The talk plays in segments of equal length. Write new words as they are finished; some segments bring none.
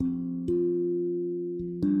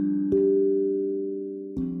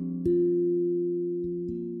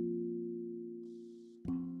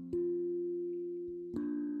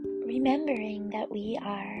remembering that we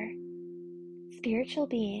are spiritual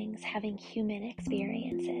beings having human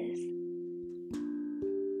experiences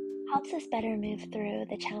helps us better move through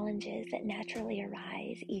the challenges that naturally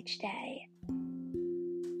arise each day.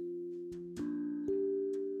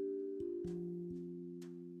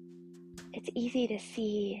 It's easy to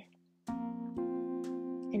see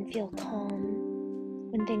and feel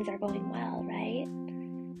calm when things are going well, right?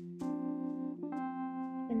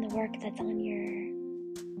 When the work that's on your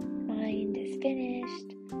mind is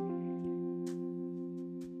finished,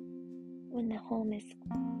 when the home is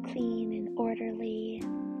clean and orderly,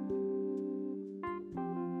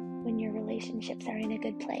 when your relationships are in a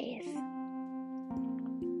good place.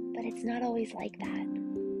 But it's not always like that.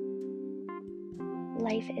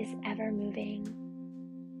 Life is ever moving,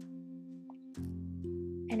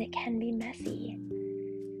 and it can be messy.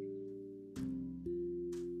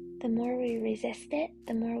 The more we resist it,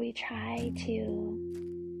 the more we try to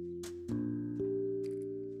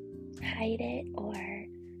hide it or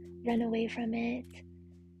run away from it,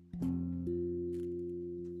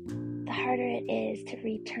 the harder it is to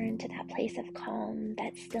return to that place of calm,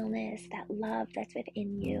 that stillness, that love that's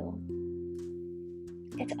within you.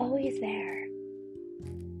 It's always there.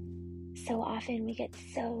 So often we get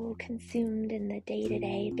so consumed in the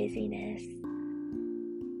day-to-day busyness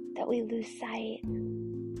that we lose sight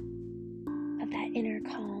of that inner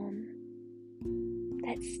calm,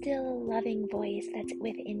 that still loving voice that's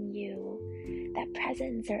within you, that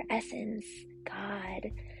presence or essence,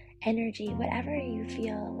 God, energy, whatever you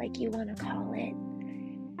feel like you want to call it.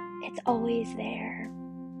 It's always there.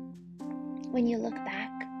 When you look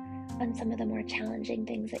back on some of the more challenging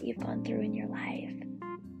things that you've gone through in your life,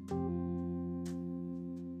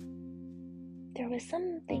 there was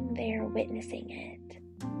something there witnessing it,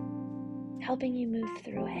 helping you move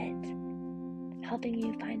through it, helping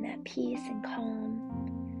you find that peace and calm,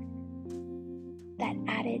 that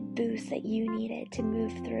added boost that you needed to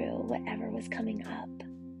move through whatever was coming up.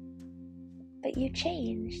 But you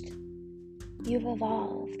changed. You've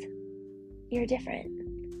evolved. You're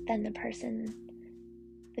different than the person,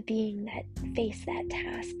 the being that faced that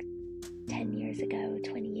task 10 years ago,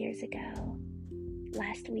 20 years ago,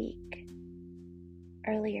 last week,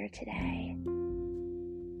 earlier today.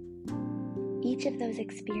 Each of those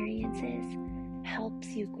experiences helps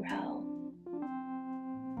you grow.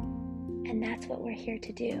 And that's what we're here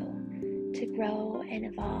to do, to grow and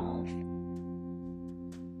evolve.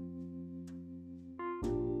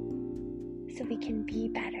 So we can be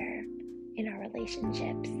better in our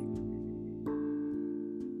relationships.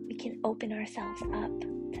 We can open ourselves up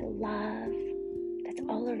to love that's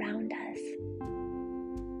all around us,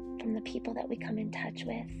 from the people that we come in touch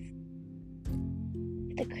with,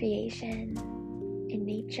 the creation in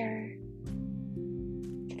nature,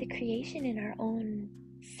 to the creation in our own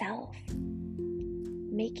self,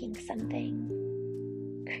 making something,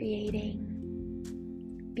 creating,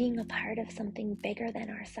 being a part of something bigger than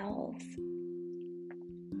ourselves.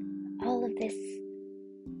 All of this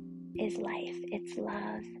is life, it's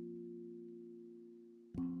love,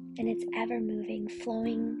 and it's ever moving,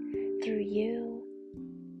 flowing through you,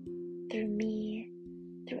 through me,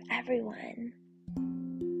 through everyone.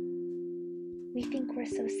 We think we're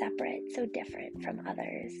so separate, so different from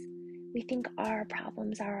others. We think our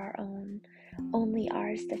problems are our own, only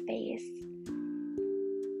ours to face,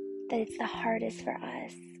 that it's the hardest for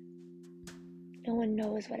us. No one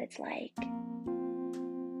knows what it's like.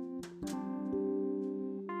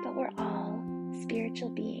 But we're all spiritual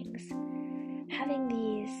beings having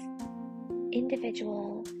these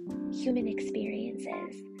individual human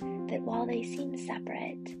experiences that while they seem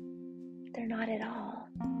separate, they're not at all.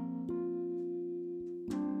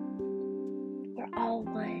 We're all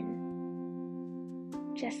one.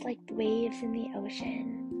 Just like waves in the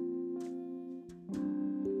ocean.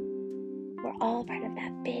 We're all part of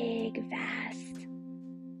that big, vast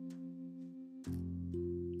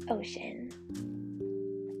ocean.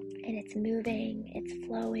 And it's moving, it's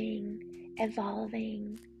flowing,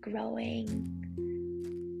 evolving, growing.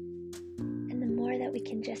 And the more that we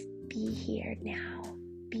can just be here now,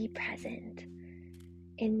 be present,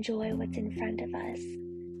 enjoy what's in front of us,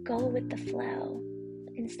 go with the flow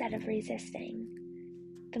instead of resisting,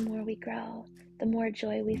 the more we grow, the more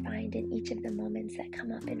joy we find in each of the moments that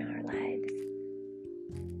come up in our lives,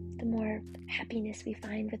 the more happiness we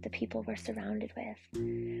find with the people we're surrounded with.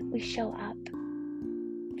 We show up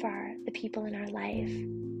for the people in our life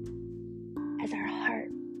as our heart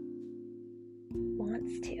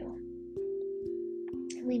wants to.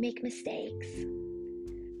 And we make mistakes.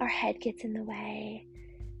 Our head gets in the way,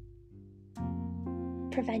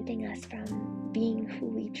 preventing us from being who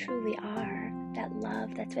we truly are that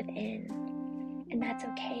love that's within. And that's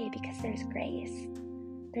okay because there's grace.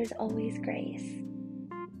 There's always grace.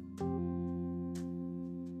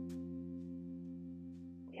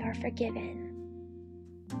 We are forgiven.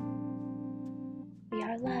 We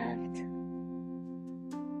are loved.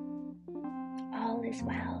 All is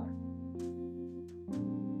well.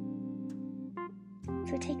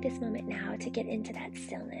 So take this moment now to get into that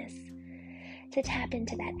stillness, to tap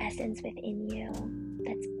into that essence within you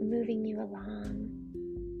that's moving you along,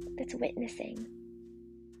 that's witnessing.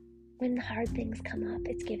 When the hard things come up,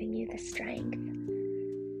 it's giving you the strength.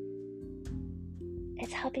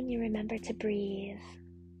 It's helping you remember to breathe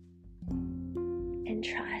and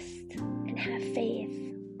trust and have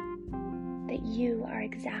faith that you are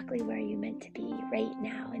exactly where you're meant to be right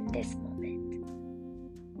now in this moment.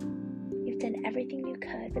 You've done everything you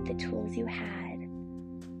could with the tools you had.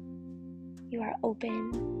 You are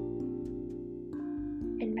open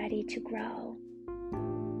and ready to grow,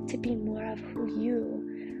 to be more of who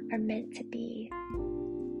you are meant to be.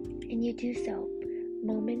 And you do so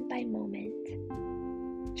moment by moment,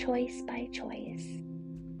 choice by choice,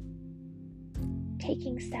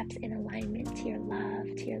 taking steps in alignment to your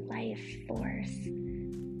love, to your life force,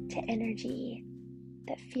 to energy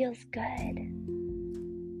that feels good.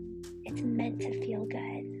 It's meant to feel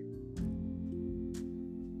good.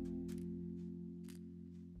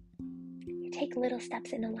 You take little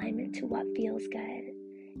steps in alignment to what feels good,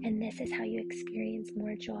 and this is how you experience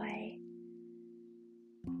more joy.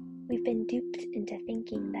 We've been duped into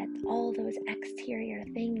thinking that all those exterior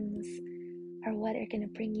things are what are going to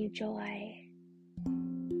bring you joy.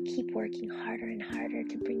 Keep working harder and harder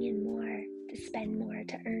to bring in more, to spend more,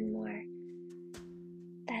 to earn more.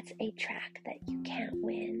 That's a track that you can't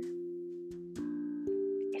win.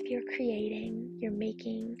 If you're creating, you're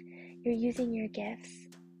making, you're using your gifts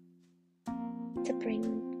to bring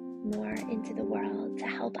more into the world, to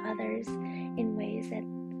help others in ways that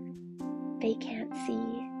they can't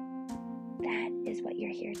see, that is what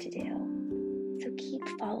you're here to do. So keep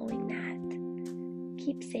following that.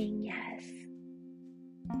 Keep saying yes.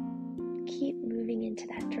 Keep moving into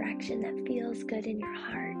that direction that feels good in your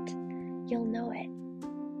heart. You'll know it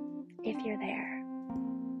if you're there.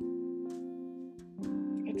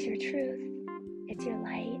 It's your truth. It's your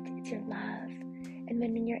light. It's your love. And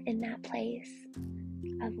when you're in that place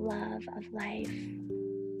of love, of life,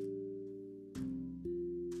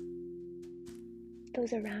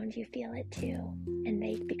 those around you feel it too, and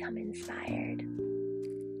they become inspired.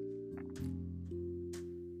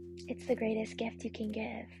 It's the greatest gift you can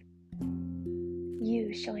give.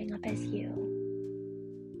 You showing up as you.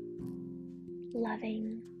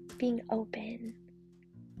 Loving, being open,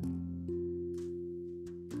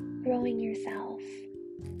 growing yourself.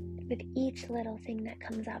 With each little thing that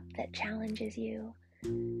comes up that challenges you,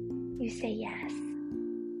 you say yes.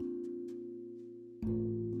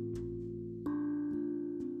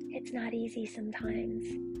 It's not easy sometimes.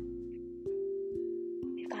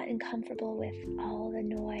 We've gotten comfortable with all the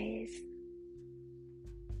noise,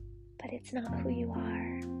 but it's not who you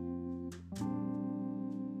are.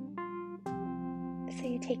 So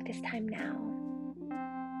you take this time now.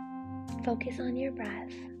 Focus on your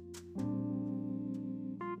breath,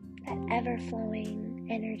 that ever-flowing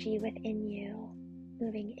energy within you,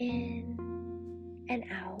 moving in and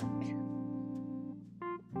out,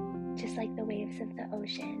 just like the waves of the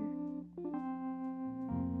ocean.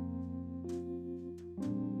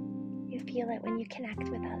 You feel it when you connect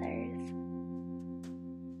with others.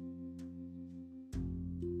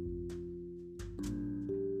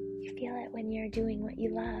 You feel it when you're doing what you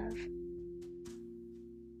love.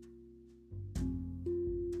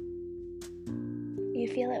 You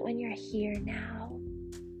feel it when you're here now,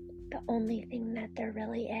 the only thing that there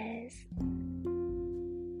really is.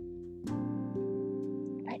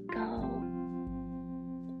 Let go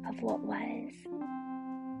of what was.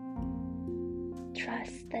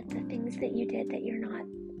 Trust that the things that you did that you're not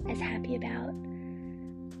as happy about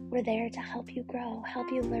were there to help you grow,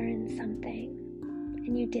 help you learn something,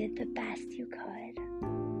 and you did the best you could.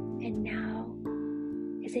 And now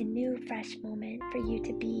is a new, fresh moment for you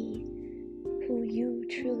to be who you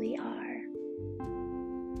truly are.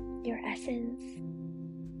 Your essence,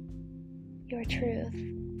 your truth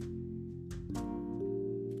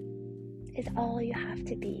is all you have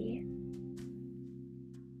to be.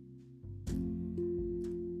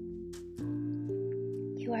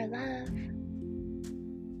 You are love.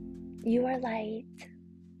 You are light.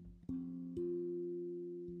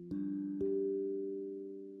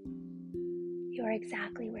 You are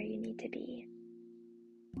exactly where you need to be.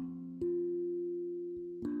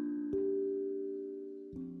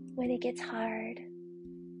 When it gets hard,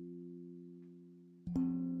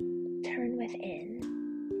 within.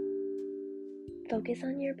 Focus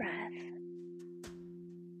on your breath.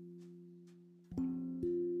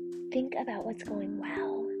 Think about what's going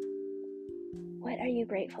well. What are you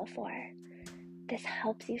grateful for? This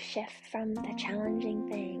helps you shift from the challenging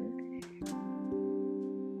thing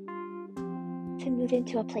to move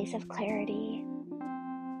into a place of clarity,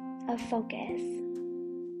 of focus,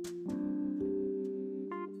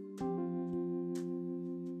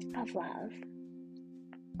 of love,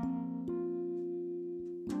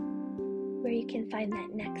 where you can find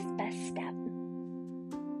that next best step,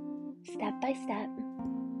 step by step,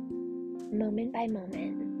 moment by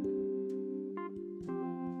moment.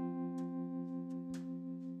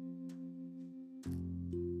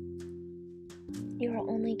 You are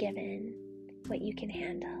only given what you can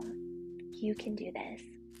handle. You can do this.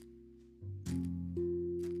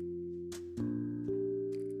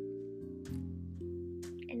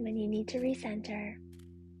 And when you need to recenter,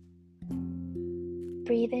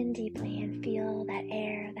 breathe in deeply and feel that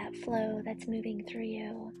air, that flow that's moving through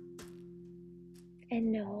you.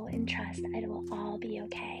 And know and trust that it will all be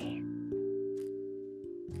okay.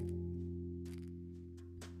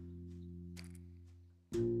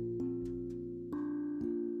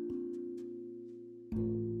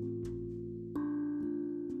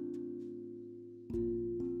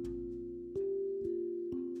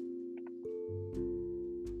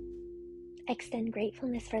 Extend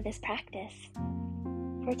gratefulness for this practice,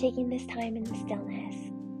 for taking this time in the stillness.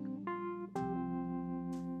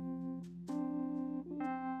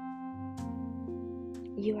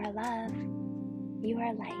 You are love. You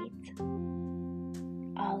are light.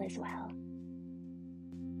 All is well.